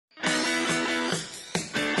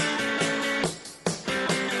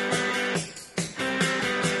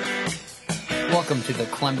Welcome to the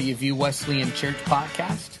Columbia View Wesleyan Church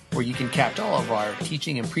podcast, where you can catch all of our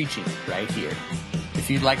teaching and preaching right here. If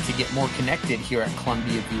you'd like to get more connected here at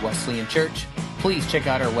Columbia View Wesleyan Church, please check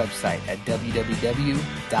out our website at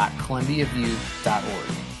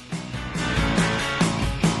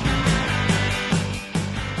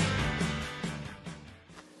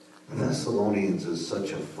www.columbiaview.org. Thessalonians is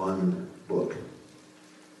such a fun book.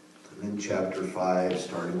 I'm in chapter 5,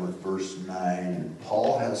 starting with verse 9, and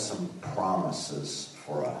Paul has some promises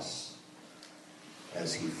for us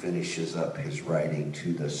as he finishes up his writing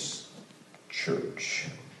to this church.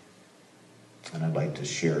 And I'd like to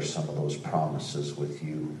share some of those promises with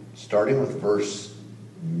you. Starting with verse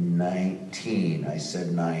 19, I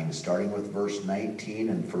said 9. Starting with verse 19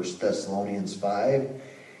 in 1 Thessalonians 5,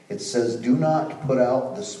 it says, "Do not put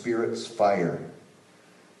out the Spirit's fire.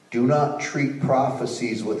 Do not treat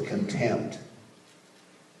prophecies with contempt.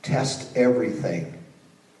 Test everything.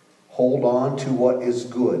 Hold on to what is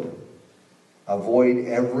good. Avoid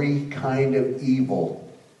every kind of evil.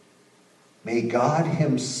 May God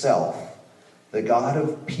Himself, the God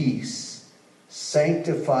of peace,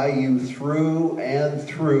 sanctify you through and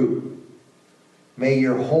through. May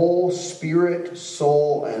your whole spirit,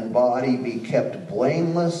 soul, and body be kept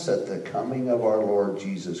blameless at the coming of our Lord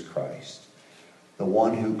Jesus Christ. The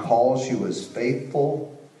one who calls you is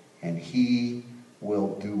faithful, and He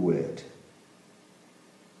will do it."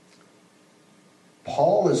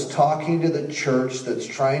 Paul is talking to the church that's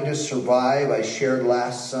trying to survive, I shared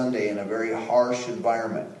last Sunday, in a very harsh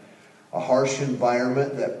environment. A harsh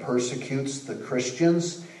environment that persecutes the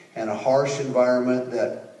Christians, and a harsh environment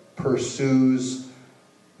that pursues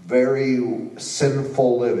very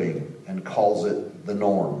sinful living and calls it the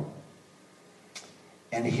norm.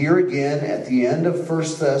 And here again, at the end of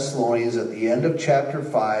 1 Thessalonians, at the end of chapter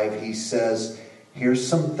 5, he says, here's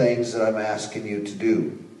some things that I'm asking you to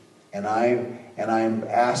do. And I'm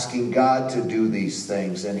asking God to do these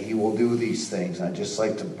things, and He will do these things. I'd just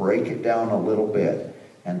like to break it down a little bit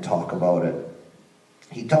and talk about it.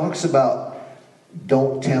 He talks about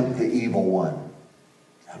don't tempt the evil one.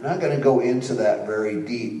 I'm not going to go into that very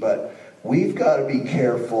deep, but we've got to be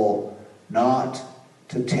careful not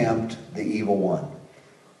to tempt the evil one.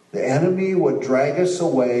 The enemy would drag us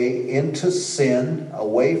away into sin,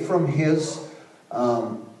 away from His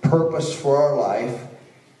purpose for our life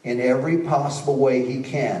in every possible way he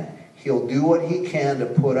can. He'll do what he can to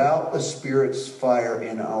put out the Spirit's fire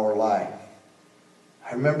in our life.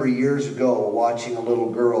 I remember years ago watching a little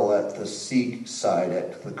girl at the seaside,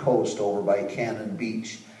 at the coast over by Cannon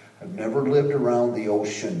Beach. I've never lived around the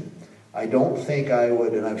ocean. I don't think I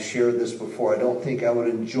would, and I've shared this before, I don't think I would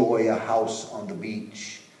enjoy a house on the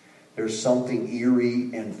beach. There's something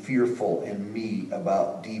eerie and fearful in me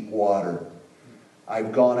about deep water.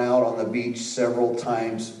 I've gone out on the beach several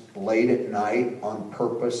times late at night on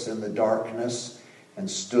purpose in the darkness and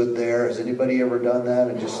stood there. Has anybody ever done that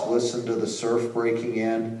and just listened to the surf breaking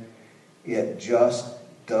in? It just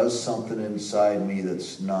does something inside me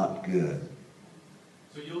that's not good.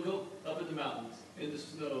 So you'll go up in the mountains, in the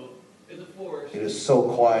snow, in the forest. It is so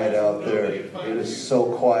quiet out there. It is so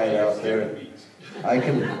quiet out there. I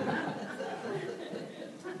can...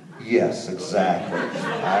 Yes, exactly.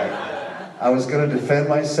 I was going to defend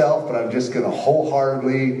myself, but I'm just going to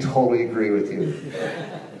wholeheartedly, totally agree with you.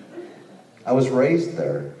 I was raised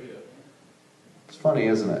there. It's funny,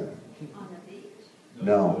 isn't it? On the beach?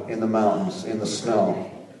 No, in the mountains, in the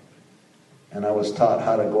snow. And I was taught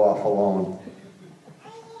how to go off alone.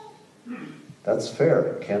 That's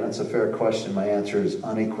fair, Ken. It's a fair question. My answer is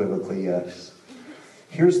unequivocally yes.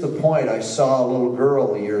 Here's the point. I saw a little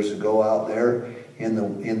girl years ago out there in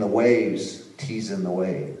the waves, teasing the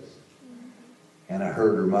waves. And I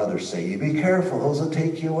heard her mother say, "You be careful, those will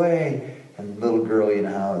take you away." And the little girl, you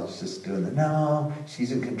know how it's just doing no,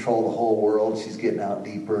 she's in control of the whole world. She's getting out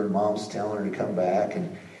deeper, and Mom's telling her to come back.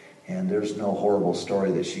 And there's no horrible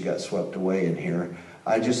story that she got swept away in here.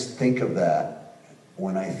 I just think of that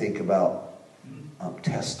when I think about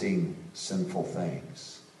testing sinful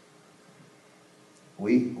things.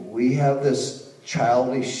 We have this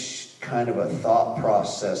childish kind of a thought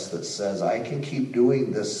process that says, I can keep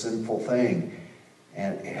doing this sinful thing,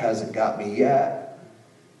 and it hasn't got me yet.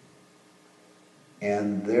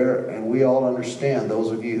 And we all understand,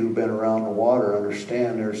 those of you who've been around the water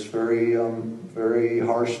understand there's very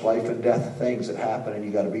harsh life and death things that happen, and you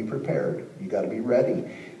got to be prepared. You got to be ready.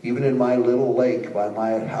 Even in my little lake by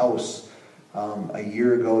my house, a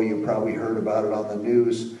year ago, you probably heard about it on the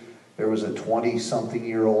news, there was a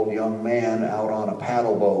 20-something-year-old young man out on a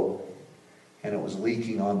paddle boat, and it was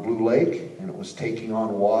leaking on Blue Lake, and it was taking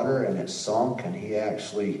on water, and it sunk, and he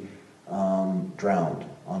actually drowned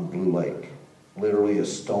on Blue Lake. literally a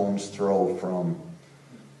stone's throw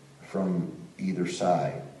from either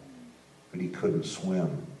side. But he couldn't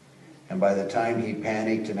swim. And by the time he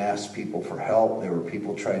panicked and asked people for help, there were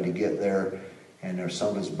people trying to get there. And there some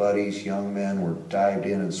of his buddies, young men, were dived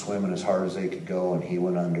in and swimming as hard as they could go. And he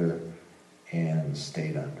went under and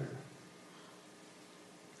stayed under.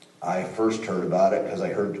 I first heard about it because I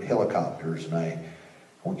heard helicopters. And I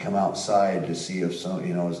would come outside to see if some,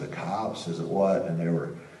 is it cops, is it what? And there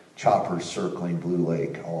were choppers circling Blue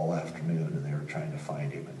Lake all afternoon. And they were trying to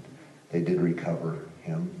find him. And they did recover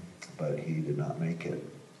him, but he did not make it.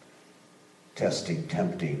 Testing,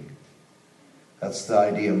 tempting. That's the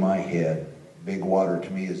idea in my head. Big water to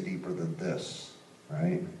me is deeper than this,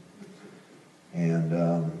 right? And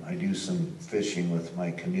I do some fishing with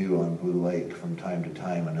my canoe on Blue Lake from time to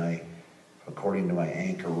time, and according to my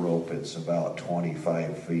anchor rope, it's about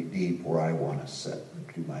 25 feet deep where I want to sit and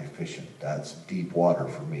do my fishing. That's deep water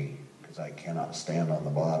for me, because I cannot stand on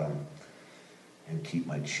the bottom and keep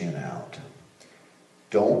my chin out.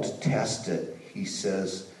 Don't test it, he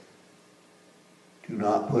says. Do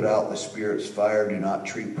not put out the Spirit's fire. Do not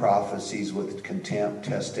treat prophecies with contempt.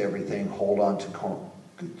 Test everything. Hold on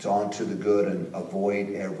to the good and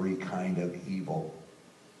avoid every kind of evil.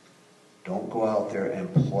 Don't go out there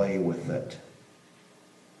and play with it.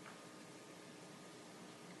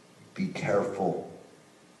 Be careful.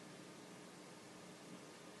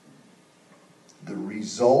 The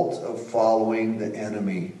result of following the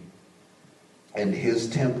enemy and his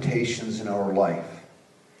temptations in our life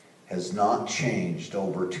has not changed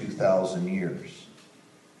over 2,000 years.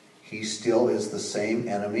 He still is the same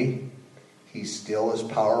enemy. He's still as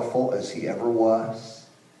powerful as he ever was.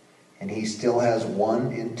 And he still has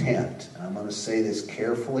one intent. And I'm going to say this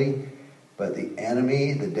carefully, but the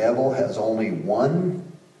enemy, the devil, has only one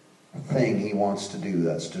thing he wants to do.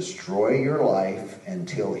 That's destroy your life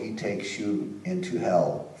until he takes you into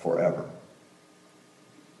hell forever.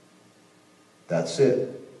 That's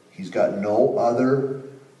it. He's got no other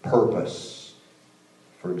purpose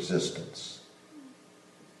for existence.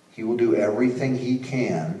 He will do everything he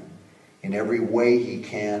can, in every way he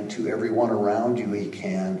can, to everyone around you he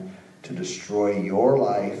can, to destroy your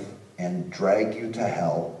life and drag you to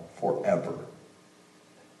hell forever.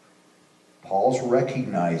 Paul's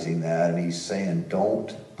recognizing that, and he's saying,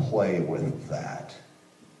 don't play with that.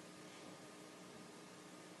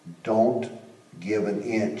 Don't give an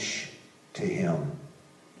inch to him.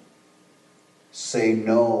 Say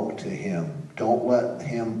no to him. Don't let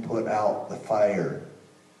him put out the fire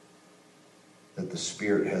that the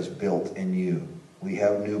Spirit has built in you. We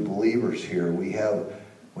have new believers here. We have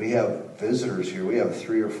visitors here. We have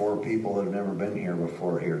 3 or 4 people that have never been here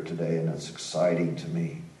before here today, and it's exciting to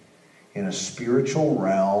me. In a spiritual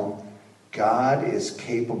realm, God is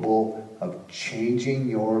capable of changing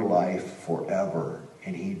your life forever,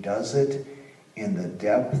 and he does it in the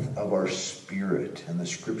depth of our spirit. And the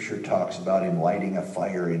scripture talks about him lighting a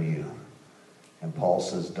fire in you. And Paul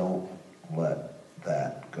says, don't let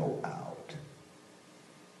that go out.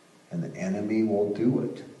 And the enemy will do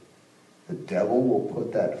it. The devil will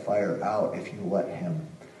put that fire out if you let him.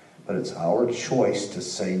 But it's our choice to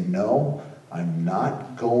say, no, I'm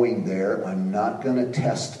not going there. I'm not going to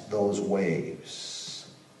test those waves.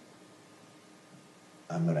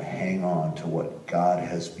 I'm going to hang on to what God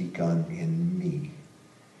has begun in me.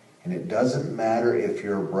 And it doesn't matter if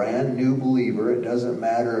you're a brand new believer. It doesn't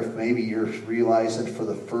matter if maybe you're realizing for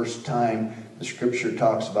the first time, the scripture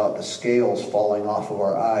talks about the scales falling off of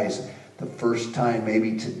our eyes. The first time,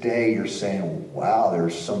 maybe today, you're saying, wow,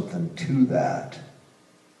 there's something to that.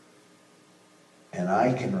 And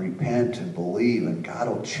I can repent and believe, and God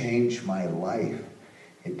will change my life.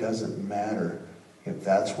 It doesn't matter if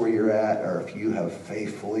that's where you're at or if you have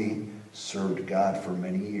faithfully served God for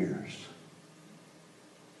many years.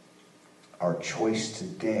 Our choice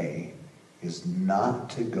today is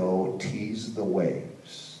not to go tease the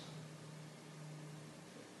waves.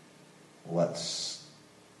 Let's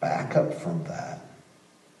back up from that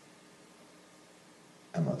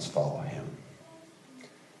and let's follow him.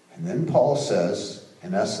 And then Paul says,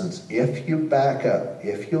 in essence, if you back up,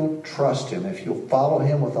 if you'll trust him, if you'll follow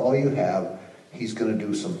him with all you have, he's going to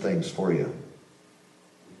do some things for you.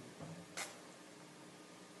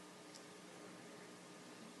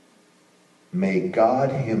 May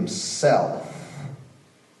God himself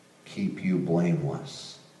keep you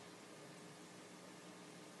blameless.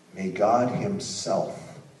 May God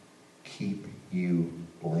himself keep you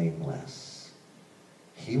blameless.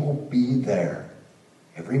 He will be there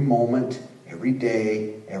every moment, every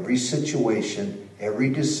day, every situation, every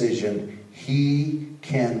decision. He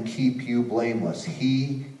can keep you blameless.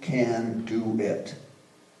 He can do it.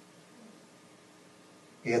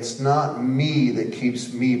 It's not me that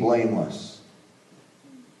keeps me blameless.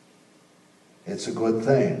 It's a good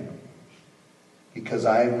thing, because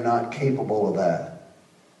I am not capable of that.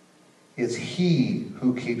 It's He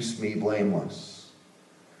who keeps me blameless.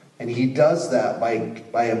 And He does that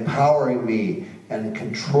by empowering me and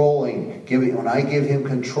controlling, when I give Him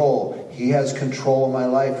control, He has control of my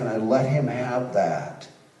life, and I let Him have that.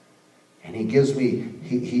 And He gives me,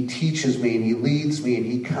 He teaches me, and He leads me, and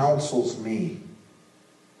He counsels me.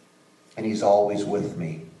 And He's always with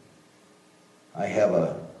me. I have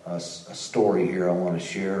a story here I want to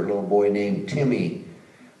share. A little boy named Timmy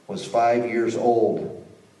was 5 years old,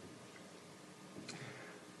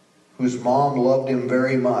 whose mom loved him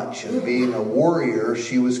very much. And being a warrior,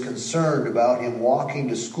 she was concerned about him walking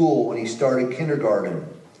to school when he started kindergarten.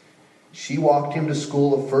 She walked him to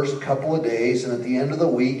school the first couple of days, and at the end of the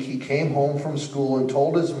week, he came home from school and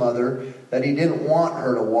told his mother that he didn't want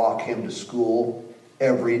her to walk him to school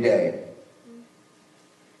every day.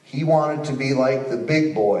 He wanted to be like the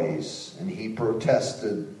big boys, and he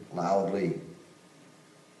protested loudly.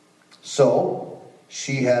 So,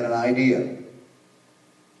 she had an idea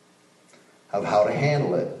of how to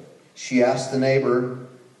handle it. She asked the neighbor,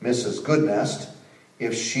 Mrs. Goodnest,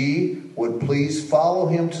 if she would please follow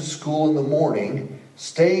him to school in the morning,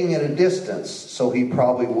 staying at a distance so he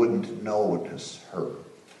probably wouldn't notice her.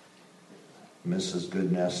 Mrs.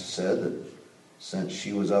 Goodnest said that since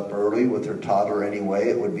she was up early with her toddler anyway,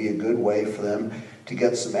 it would be a good way for them to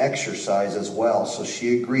get some exercise as well. So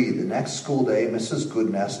she agreed. The next school day, Mrs.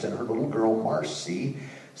 Goodnest and her little girl, Marcy,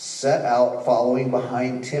 set out following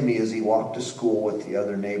behind Timmy as he walked to school with the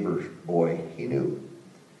other neighbor boy he knew.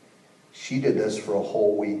 She did this for a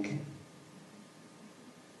whole week.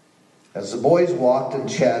 As the boys walked and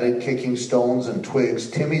chatted, kicking stones and twigs,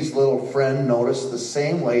 Timmy's little friend noticed the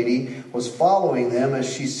same lady was following them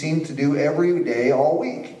as she seemed to do every day all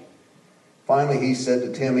week. Finally, he said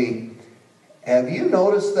to Timmy, "Have you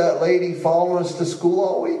noticed that lady following us to school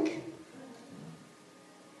all week?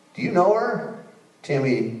 Do you know her?"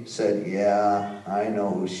 Timmy said, "Yeah, I know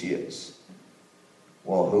who she is."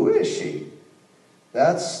 "Well, who is she?"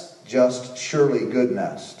 "That's just Shirley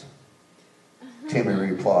Goodnest," Timmy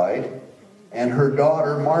replied. "And her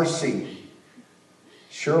daughter, Marcy."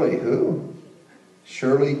 "Shirley who?"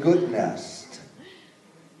 "Shirley Goodnest."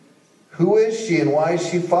 "Who is she and why is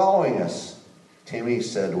she following us?" Timmy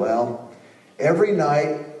said, "Well, every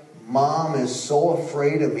night Mom is so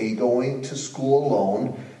afraid of me going to school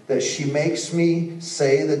alone that she makes me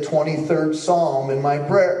say the 23rd Psalm in my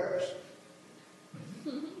prayers.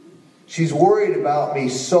 She's worried about me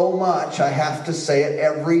so much I have to say it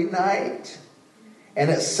every night. And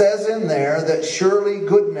it says in there that Shirley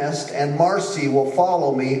Goodnest and Marcy will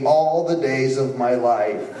follow me all the days of my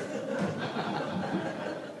life.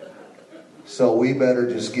 So we better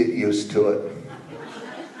just get used to it."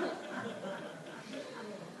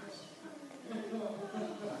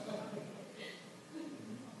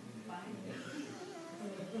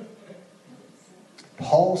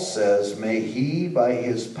 Paul says, "May He by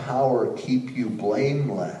His power keep you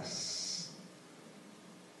blameless."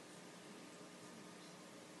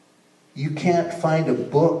 You can't find a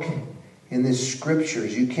book in the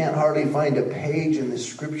Scriptures. You can't hardly find a page in the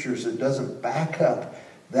Scriptures that doesn't back up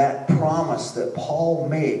that promise that Paul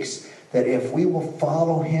makes, that if we will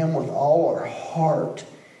follow Him with all our heart,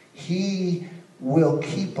 He will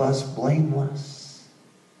keep us blameless.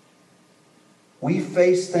 We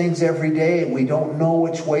face things every day and we don't know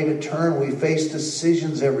which way to turn. We face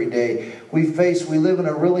decisions every day. We live in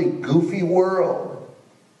a really goofy world.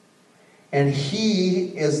 And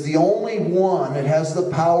He is the only one that has the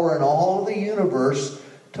power in all of the universe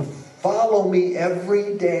to follow me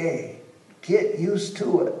every day. Get used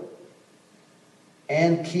to it.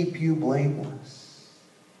 And keep you blameless.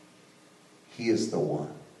 He is the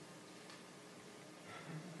one.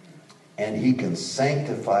 And He can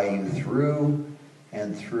sanctify you through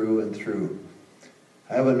and through and through.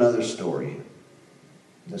 I have another story.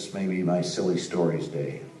 This may be my silly stories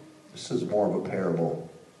day. This is more of a parable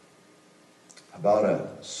about a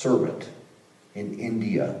servant in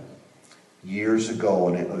India years ago,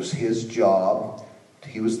 and it was his job.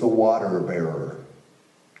 He was the water bearer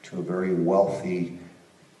to a very wealthy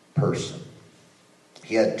person.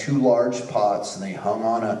 He had 2 large pots, and they hung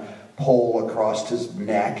on a pole across his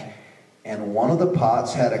neck, and one of the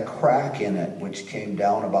pots had a crack in it which came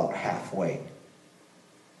down about halfway.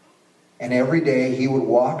 And every day he would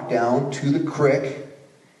walk down to the creek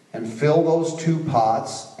and fill those 2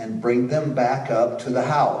 pots and bring them back up to the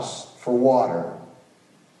house for water.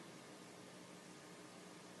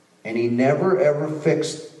 And he never ever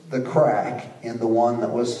fixed the crack in the one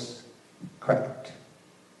that was cracked.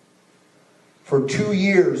 For 2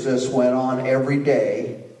 years this went on every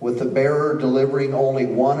day, with the bearer delivering only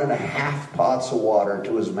 1.5 pots of water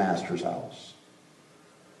to his master's house.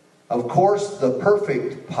 Of course, the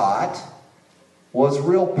perfect pot was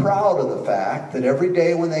real proud of the fact that every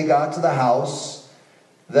day when they got to the house,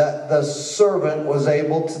 that the servant was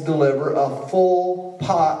able to deliver a full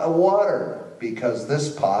pot of water, because this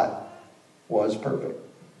pot was perfect.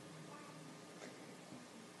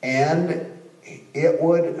 And it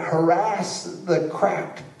would harass the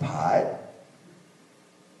cracked pot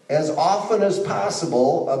as often as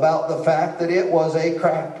possible about the fact that it was a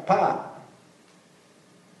cracked pot.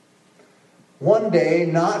 One day,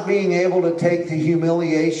 not being able to take the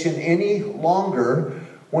humiliation any longer,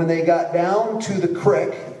 when they got down to the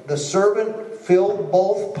creek, the servant filled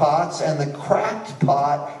both pots, and the cracked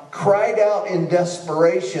pot cried out in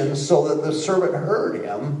desperation so that the servant heard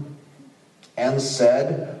him and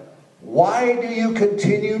said, "Why do you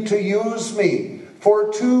continue to use me?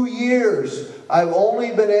 For 2 years, I've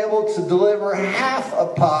only been able to deliver half a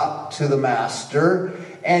pot to the master,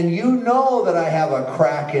 and you know that I have a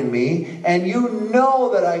crack in me, and you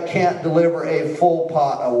know that I can't deliver a full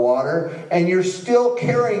pot of water, and you're still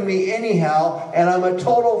carrying me anyhow, and I'm a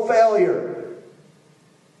total failure."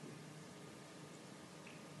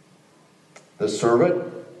 The servant,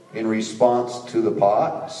 in response to the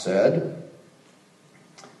pot, said,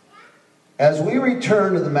 "As we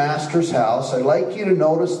return to the master's house, I'd like you to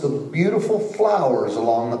notice the beautiful flowers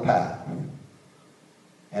along the path,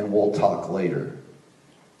 and we'll talk later."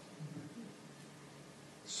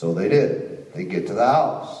 So they did. They get to the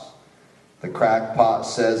house. The crackpot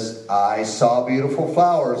says, "I saw beautiful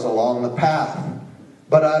flowers along the path,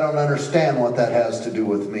 but I don't understand what that has to do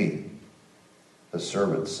with me." The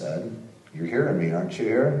servant said, "You're hearing me, aren't you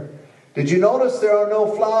here? Did you notice there are no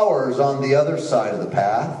flowers on the other side of the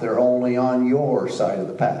path? They're only on your side of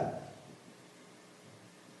the path.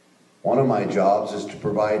 One of my jobs is to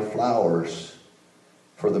provide flowers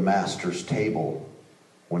for the master's table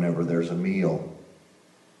whenever there's a meal.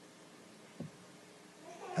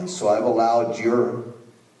 And so I've allowed your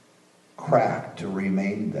crack to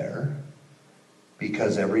remain there,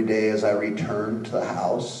 because every day as I return to the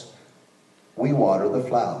house, we water the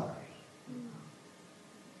flowers.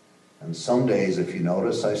 And some days, if you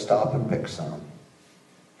notice, I stop and pick some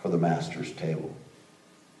for the master's table."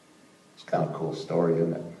 It's kind of a cool story,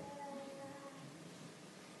 isn't it?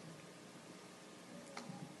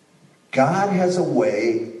 God has a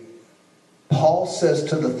way, Paul says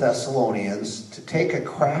to the Thessalonians, to take a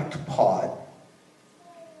cracked pot,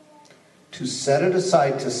 to set it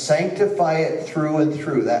aside, to sanctify it through and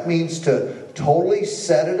through. That means to totally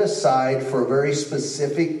set it aside for a very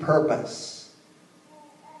specific purpose.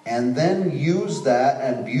 And then use that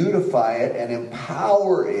and beautify it and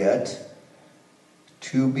empower it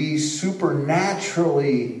to be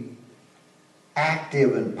supernaturally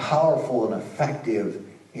active and powerful and effective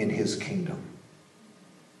in his kingdom.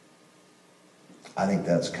 I think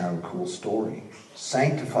that's kind of a cool story.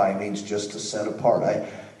 Sanctify means just to set apart.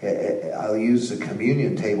 I'll use the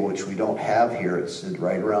communion table, which we don't have here. It's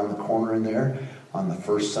right around the corner in there. On the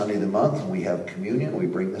first Sunday of the month, when we have communion, we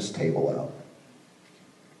bring this table out.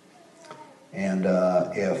 And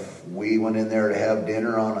if we went in there to have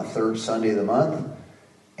dinner on a third Sunday of the month,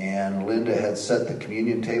 and Linda had set the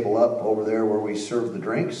communion table up over there where we serve the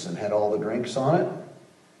drinks and had all the drinks on it,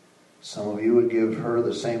 some of you would give her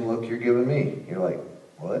the same look you're giving me. You're like,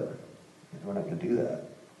 "What? We're not going to do that."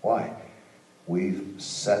 Why? We've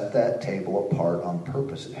set that table apart on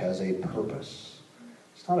purpose. It has a purpose.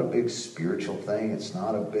 It's not a big spiritual thing. It's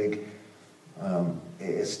not a big...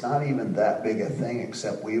 it's not even that big a thing,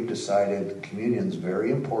 except we've decided communion's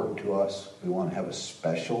very important to us. We want to have a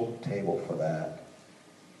special table for that.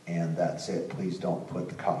 And that's it. Please don't put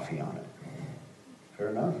the coffee on it. Fair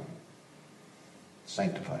enough?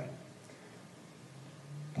 Sanctified.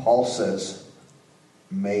 Paul says,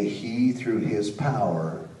 "May he through his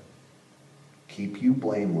power keep you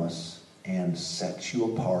blameless and set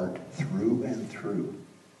you apart through and through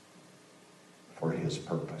for his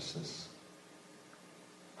purposes."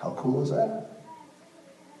 How cool is that?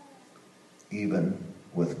 Even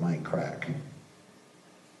with my crack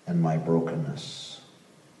and my brokenness.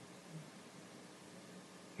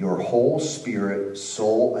 Your whole spirit,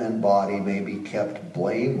 soul, and body may be kept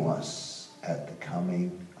blameless at the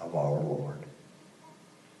coming of our Lord.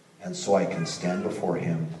 And so I can stand before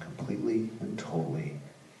him completely and totally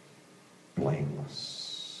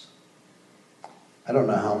blameless. I don't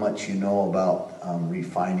know how much you know about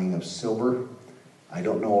refining of silver. I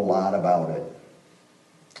don't know a lot about it.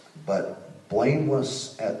 But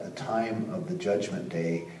blameless at the time of the judgment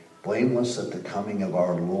day, blameless at the coming of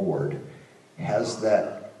our Lord. has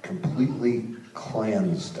that completely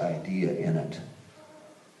cleansed idea in it.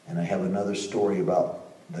 And I have another story about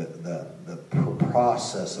the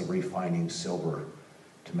process of refining silver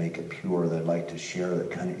to make it pure that I'd like to share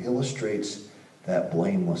that kind of illustrates that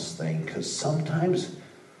blameless thing. Because sometimes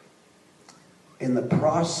in the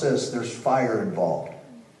process there's fire involved.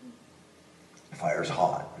 Fire's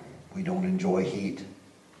hot. We don't enjoy heat.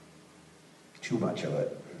 Too much of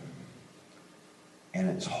it. And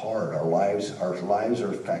it's hard. Our lives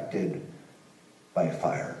are affected by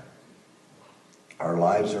fire. Our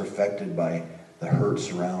lives are affected by the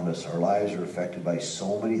hurts around us. Our lives are affected by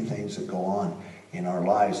so many things that go on in our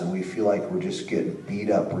lives, and we feel like we're just getting beat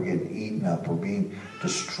up, we're getting eaten up, we're being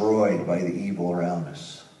destroyed by the evil around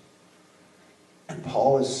us. And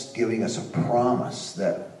Paul is giving us a promise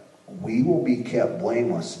that we will be kept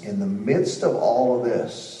blameless in the midst of all of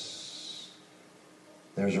this.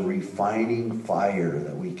 There's a refining fire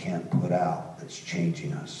that we can't put out that's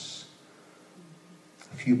changing us.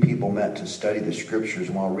 A few people met to study the scriptures,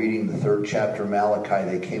 and while reading the 3rd chapter of Malachi,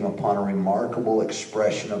 they came upon a remarkable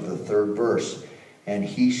expression of the 3rd verse. And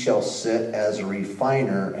he shall sit as a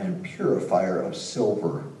refiner and purifier of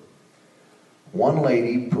silver. One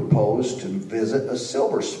lady proposed to visit a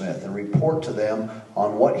silversmith and report to them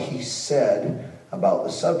on what he said about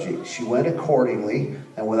the subject. She went accordingly,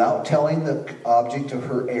 and without telling the object of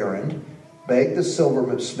her errand, begged the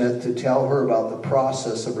silversmith to tell her about the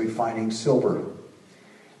process of refining silver.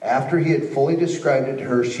 After he had fully described it to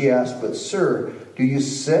her, she asked, "But sir, do you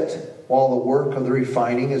sit while the work of the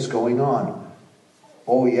refining is going on?"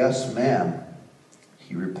 "Oh, yes, ma'am,"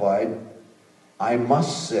 he replied. "I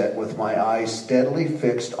must sit with my eyes steadily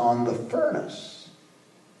fixed on the furnace.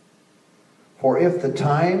 For if the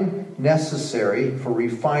time necessary for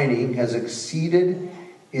refining is exceeded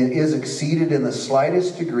in the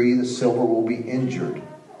slightest degree, the silver will be injured."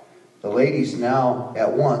 The ladies now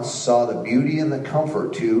at once saw the beauty and the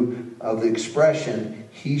comfort, too, of the expression,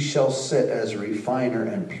 "He shall sit as a refiner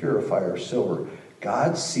and purifier of silver."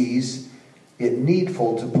 God sees it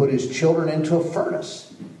needful to put his children into a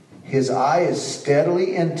furnace. His eye is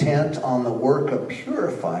steadily intent on the work of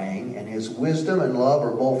purifying, and his wisdom and love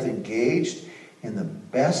are both engaged in the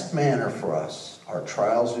best manner for us. Our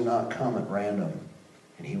trials do not come at random,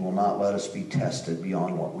 and he will not let us be tested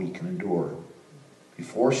beyond what we can endure.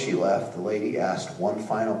 Before she left, the lady asked one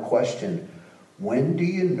final question. "When do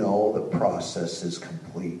you know the process is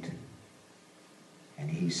complete?" And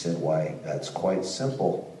he said, "Why, that's quite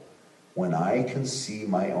simple. When I can see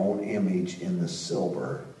my own image in the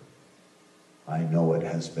silver, I know it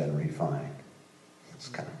has been refined." It's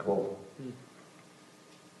kind of cool.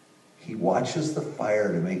 He watches the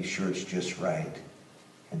fire to make sure it's just right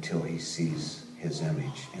until he sees his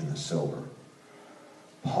image in the silver.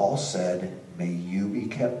 Paul said, may you be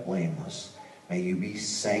kept blameless. May you be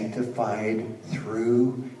sanctified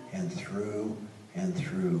through and through and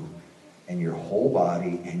through, and your whole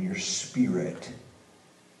body and your spirit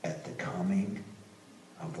at the coming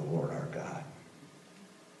of the Lord our God.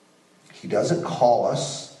 He doesn't call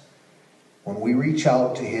us when we reach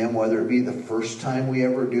out to him, whether it be the first time we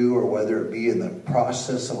ever do or whether it be in the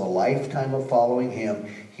process of a lifetime of following him.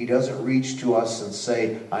 He doesn't reach to us and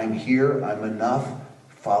say, "I'm here, I'm enough,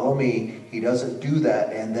 follow me." He doesn't do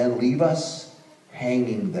that and then leave us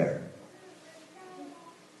hanging there.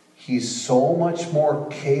 He's so much more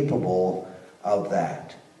capable of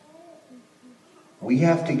that. We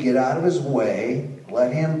have to get out of his way,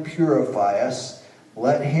 let him purify us,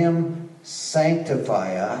 let him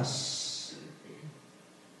sanctify us,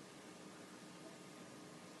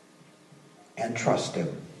 and trust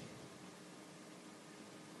him.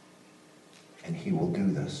 And he will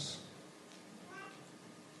do this.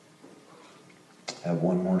 I have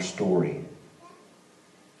one more story.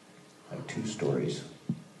 I have 2 stories.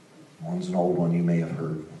 One's an old one you may have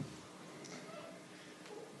heard.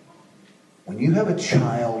 When you have a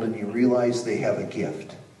child and you realize they have a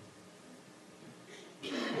gift,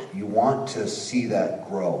 you want to see that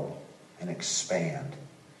grow and expand,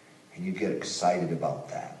 and you get excited about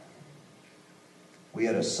that. We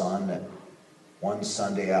had a son that one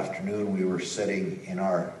Sunday afternoon we were sitting in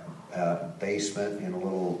our basement in a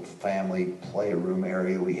little family playroom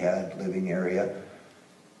area we had, living area,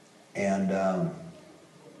 and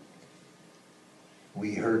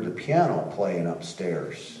we heard the piano playing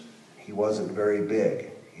upstairs. He wasn't very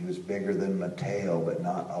big. He was bigger than Mateo, but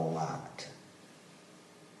not a lot.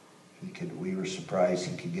 We were surprised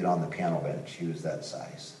he could get on the piano bench. He was that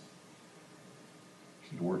size.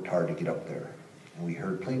 He'd worked hard to get up there. And we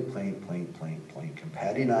heard plink, plink, plink, plink, plink. And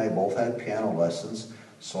Patty and I both had piano lessons,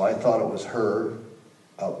 so I thought it was her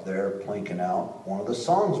up there plinking out one of the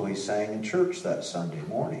songs we sang in church that Sunday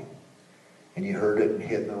morning. And you heard it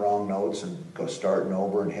hitting the wrong notes and starting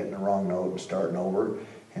over and hitting the wrong note and starting over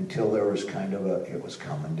until there was it was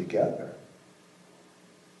coming together.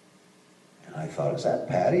 And I thought, is that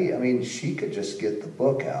Patty? I mean, she could just get the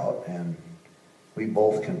book out, and we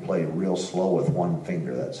both can play real slow with one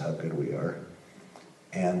finger. That's how good we are.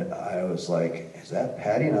 And I was like, is that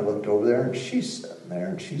Patty? And I looked over there, and she's sitting there,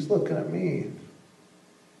 and she's looking at me.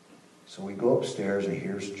 So we go upstairs, and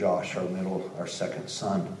here's Josh, our second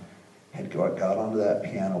son, had got onto that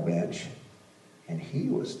piano bench, and he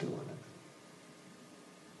was doing it.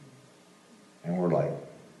 And we're like,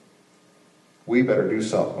 we better do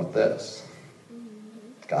something with this.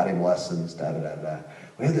 Got him lessons, da-da-da-da.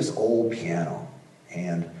 We had this old piano,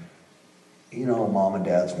 and, mom and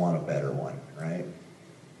dad's want a better one, right?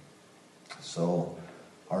 So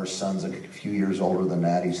our son's a few years older than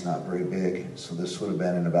that. He's not very big. So this would have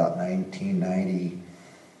been in about 1990.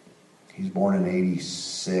 He's born in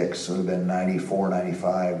 86, so it would have been 94,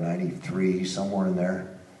 95, 93, somewhere in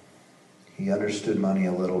there. He understood money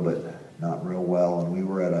a little, but not real well. And we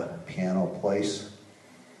were at a piano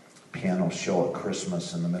show at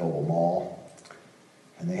Christmas in the middle of a mall.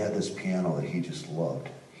 And they had this piano that he just loved.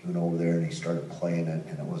 He went over there and he started playing it,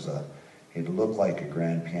 and it looked like a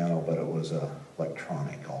grand piano, but it was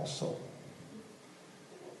electronic also.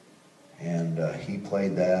 And he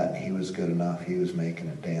played that, and he was good enough. He was making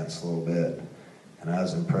it dance a little bit. And I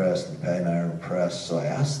was impressed, and Patty and I were impressed. So I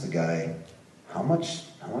asked the guy, how much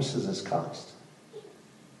does this cost?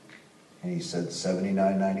 And he said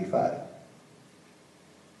 $79.95.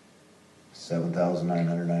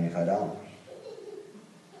 $7,995.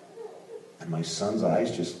 And my son's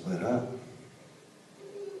eyes just lit up.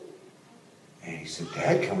 And he said,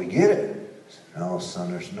 Dad, can we get it? I said, no,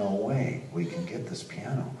 son, there's no way we can get this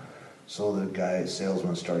piano. So the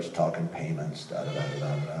salesman starts talking payments,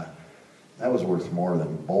 da-da-da-da-da-da. That was worth more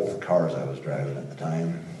than both the cars I was driving at the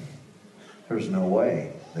time. There's no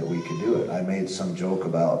way that we could do it. I made some joke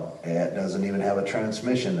about, it doesn't even have a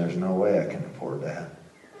transmission. There's no way I can afford that.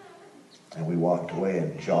 And we walked away,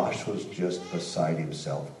 and Josh was just beside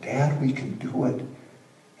himself. Dad, we can do it.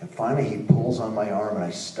 And finally he pulls on my arm, and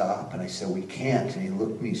I stop, and I said, we can't. And he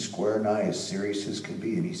looked me square in the eye, as serious as could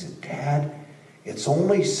be, and he said, Dad, it's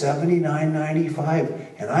only $79.95,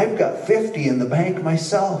 and I've got $50 in the bank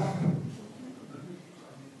myself.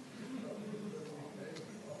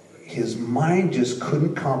 His mind just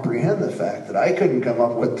couldn't comprehend the fact that I couldn't come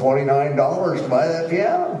up with $29 to buy that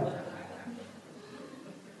piano.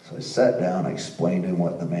 So I sat down, I explained to him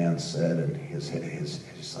what the man said, and he's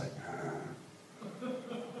like,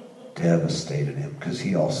 devastated him, because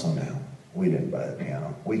he also knew we didn't buy the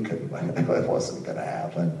piano. We couldn't buy it. It wasn't going to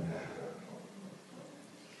happen.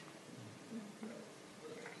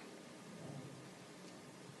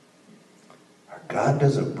 God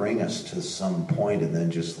doesn't bring us to some point and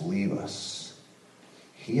then just leave us.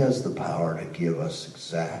 He has the power to give us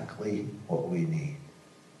exactly what we need.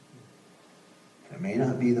 It may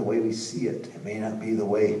not be the way we see it. It may not be the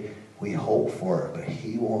way we hope for it, but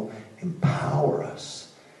He will empower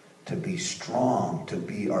us to be strong,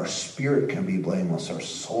 our spirit can be blameless, our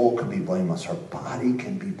soul can be blameless, our body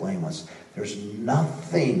can be blameless. There's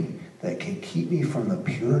nothing that can keep me from the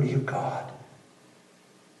purity of God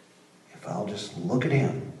if I'll just look at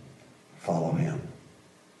Him, follow Him.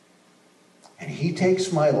 And He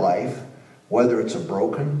takes my life, whether it's a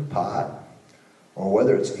broken pot, or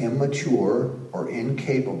whether it's immature or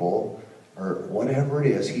incapable, or whatever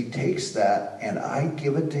it is, He takes that and I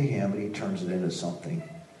give it to Him, and He turns it into something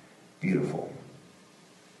beautiful.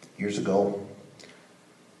 Years ago,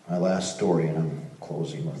 my last story, and I'm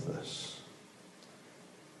closing with this.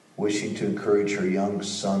 Wishing to encourage her young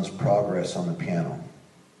son's progress on the piano.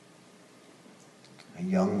 A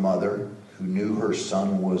young mother who knew her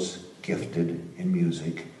son was gifted in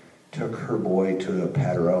music took her boy to a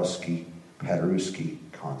Paderewski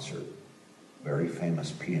concert. Very famous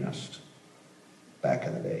pianist back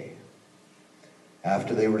in the day.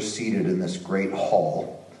 After they were seated in this great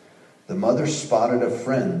hall, the mother spotted a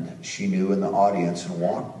friend she knew in the audience and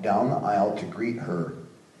walked down the aisle to greet her.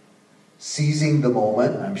 Seizing the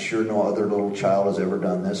moment, I'm sure no other little child has ever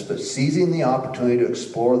done this, but seizing the opportunity to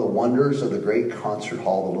explore the wonders of the great concert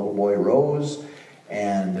hall, the little boy rose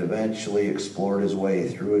and eventually explored his way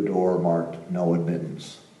through a door marked "No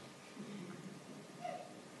Admittance."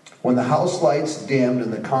 When the house lights dimmed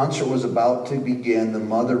and the concert was about to begin, the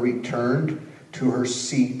mother returned to her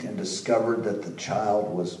seat and discovered that the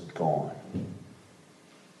child was gone.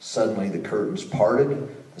 Suddenly the curtains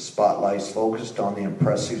parted, the spotlights focused on the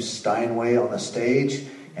impressive Steinway on the stage,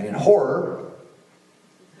 and in horror,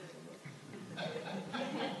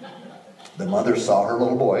 The mother saw her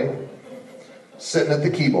little boy sitting at the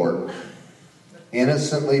keyboard,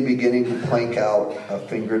 innocently beginning to plank out a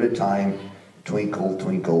finger at a time, Twinkle,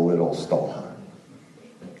 Twinkle, Little Star.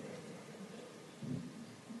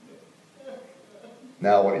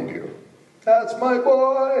 Now what do? That's my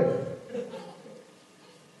boy!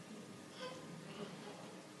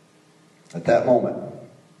 At that moment,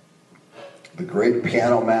 the great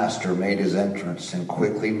piano master made his entrance and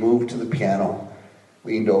quickly moved to the piano,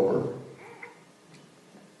 leaned over,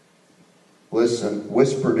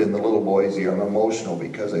 whispered in the little boy's ear, I'm emotional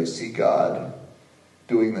because I see God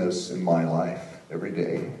doing this in my life every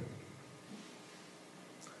day.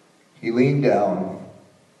 He leaned down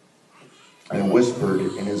and whispered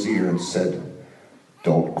in his ear and said,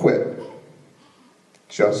 don't quit.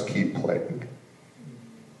 Just keep playing.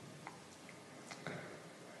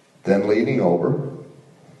 Then leaning over,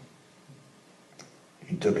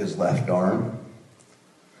 he took his left arm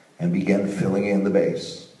and began filling in the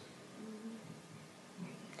bass.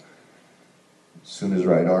 Soon his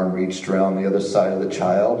right arm reached around the other side of the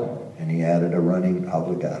child, and he added a running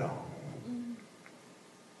obbligato.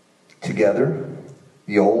 Together,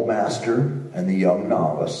 the old master and the young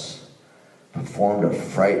novice transformed a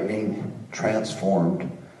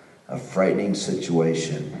frightening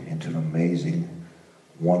situation into an amazing,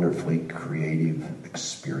 wonderfully creative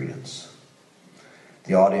experience.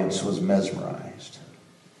 The audience was mesmerized.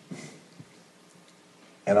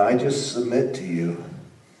 And I just submit to you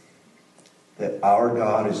that our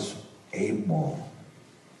God is able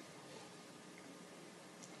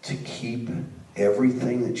to keep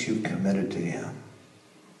everything that you've committed to Him,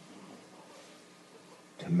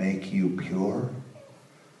 to make you pure,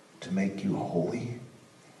 to make you holy,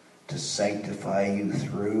 to sanctify you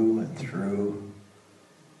through and through,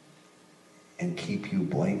 and keep you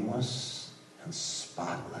blameless and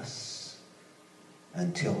spotless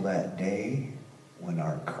until that day when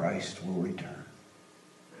our Christ will return.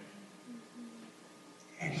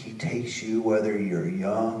 And He takes you, whether you're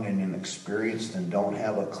young and inexperienced and don't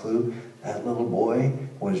have a clue. That little boy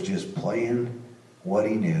was just playing what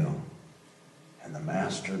he knew. And the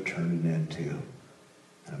master turned it into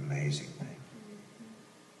an amazing thing.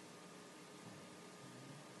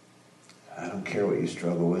 I don't care what you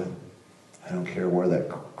struggle with. I don't care where that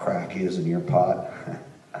crack is in your pot.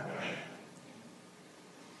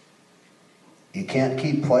 You can't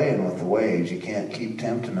keep playing with the waves. You can't keep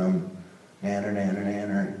tempting them. Nanner, nanner,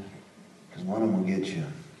 nanner. Because one of them will get you.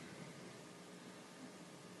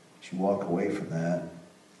 But you walk away from that.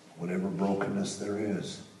 Whatever brokenness there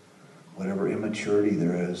is. Whatever immaturity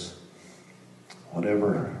there is.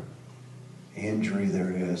 Whatever injury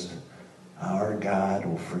there is. Our God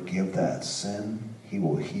will forgive that sin. He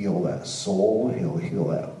will heal that soul. He'll heal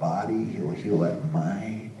that body. He'll heal that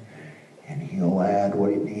mind. And He'll add what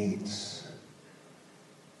He needs.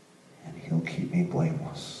 And He'll keep me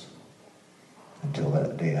blameless until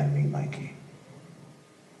that day I meet my King.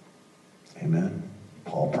 Amen.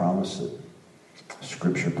 Paul promised it.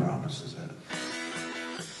 Scripture promises it.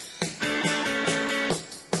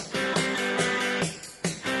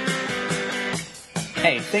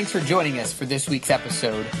 Hey, thanks for joining us for this week's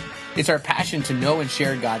episode. It's our passion to know and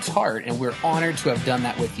share God's heart, and we're honored to have done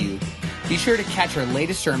that with you. Be sure to catch our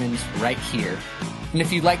latest sermons right here. And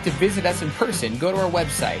if you'd like to visit us in person, go to our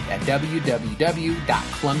website at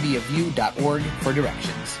www.columbiaview.org for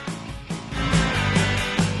directions.